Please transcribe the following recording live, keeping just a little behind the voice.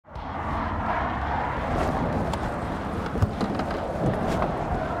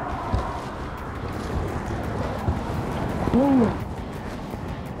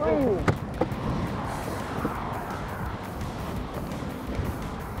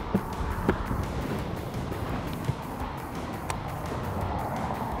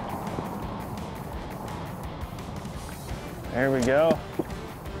There we go.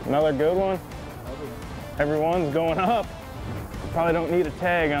 Another good one. Everyone's going up. Probably don't need a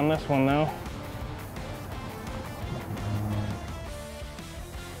tag on this one though.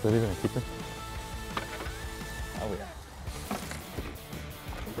 Is that even a keeper? Oh yeah.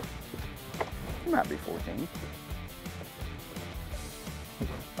 It might be 14.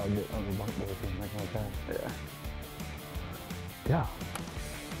 I'll get on the bunk board if you make my tag. Yeah.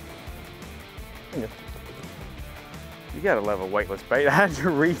 Yeah. You gotta love a weightless bait. I had to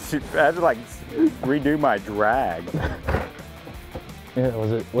like redo my drag. Yeah,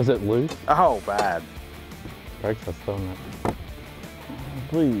 was it loose? Oh, bad. Breaks us throwing that.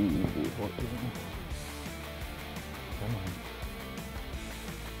 Please. Come on.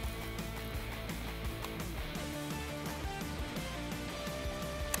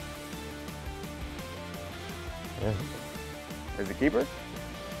 Yeah. Is it keeper?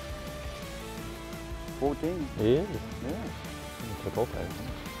 14. He is. Yeah. Took all tags.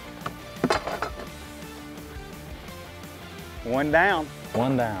 One down.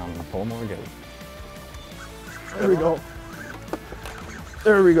 One down. 4 more to go. There we go.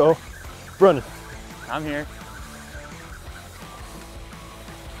 There we go. Running. I'm here.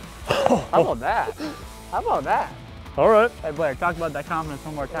 How about that? How about that? All right. Hey Blair, talk about that confidence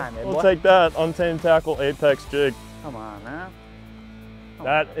one more time. Hey, We'll take that. Untamed tackle apex jig. Come on, man.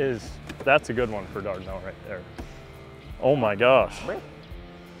 That's a good one for Dardanelle right there. Oh my gosh.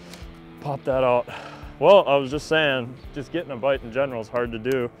 Pop that out. Well, I was just saying, just getting a bite in general is hard to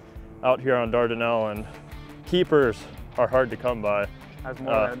do out here on Dardanelle, and keepers are hard to come by.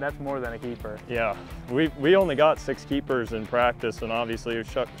 That's more than a keeper. Yeah, we only got 6 keepers in practice, and obviously we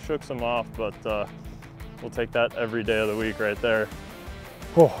shook some off, but we'll take that every day of the week right there.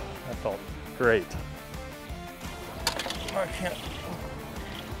 Oh, that felt great. I can't.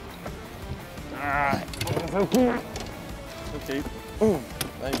 Ah, Okay.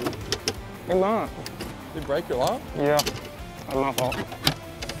 Thank you. come on. Did you break your line? Yeah, that's my fault.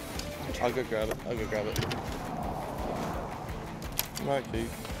 I'll go grab it. I'll go grab it. Might keep.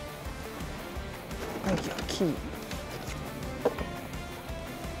 Thank you, keep.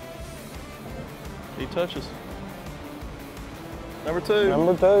 He touches. Number 2.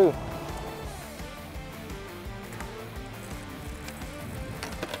 Number 2.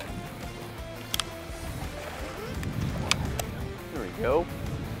 There we go.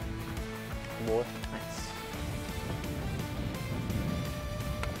 Boy.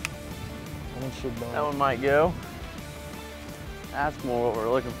 That one might go. That's more what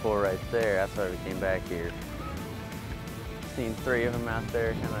we're looking for right there. That's why we came back here. Seen 3 of them out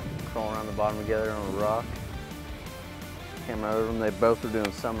there kind of crawling around the bottom together on a rock. Came over them. They both were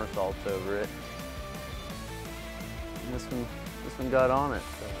doing somersaults over it. And this one got on it.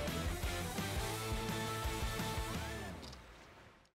 So.